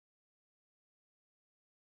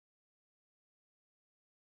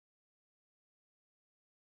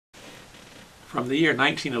from the year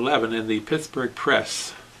 1911 in the Pittsburgh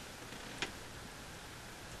Press.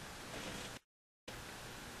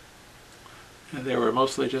 And there were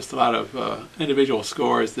mostly just a lot of individual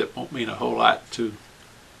scores that won't mean a whole lot to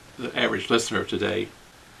the average listener today,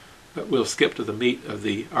 but we'll skip to the meat of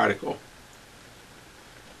the article.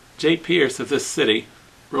 J. Pierce of this city,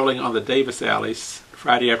 rolling on the Davis alleys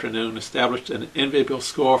Friday afternoon, established an enviable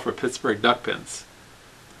score for Pittsburgh duckpins.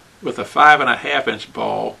 With a 5.5-inch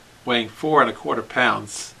ball weighing 4¼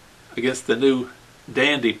 pounds against the new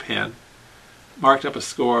Dandy pin, marked up a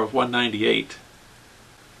score of 198.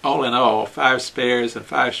 All in all, 5 spares and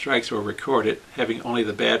 5 strikes were recorded, having only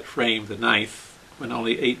the bad frame the 9th, when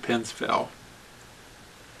only 8 pins fell.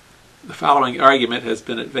 The following argument has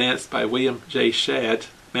been advanced by William J. Shadd,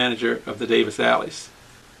 manager of the Davis Alleys.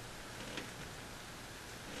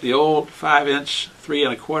 The old 5-inch,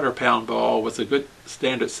 3¼ pound ball was a good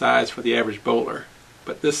standard size for the average bowler,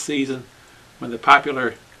 but this season, when the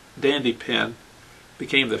popular Dandy pin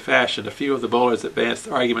became the fashion, a few of the bowlers advanced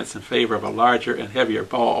arguments in favor of a larger and heavier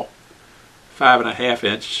ball,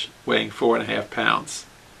 5.5-inch, weighing 4½ pounds.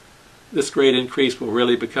 This great increase will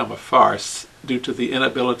really become a farce due to the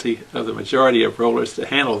inability of the majority of rollers to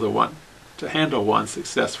handle one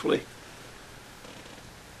successfully.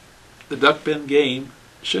 The duckpin game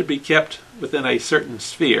should be kept within a certain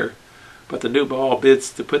sphere, but the new ball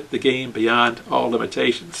bids to put the game beyond all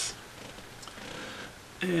limitations.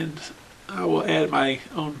 And I will add my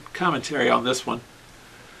own commentary on this one.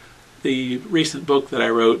 The recent book that I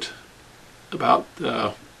wrote about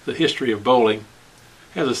the history of bowling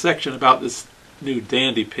has a section about this new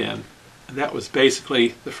Dandy pin, and that was basically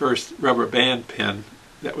the first rubber band pin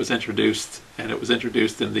that was introduced, and it was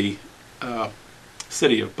introduced in the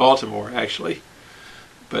city of Baltimore, actually.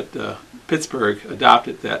 But Pittsburgh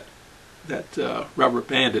adopted that rubber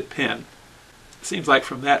banded pin. It seems like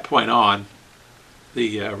from that point on,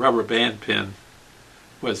 the rubber band pin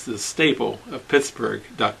was the staple of Pittsburgh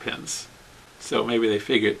duck pins. So maybe they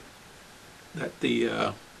figured that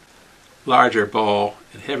the larger ball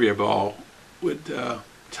and heavier ball would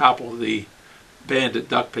topple the banded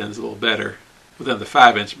duck pins a little better within the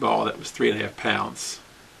 5-inch ball that was 3½ pounds.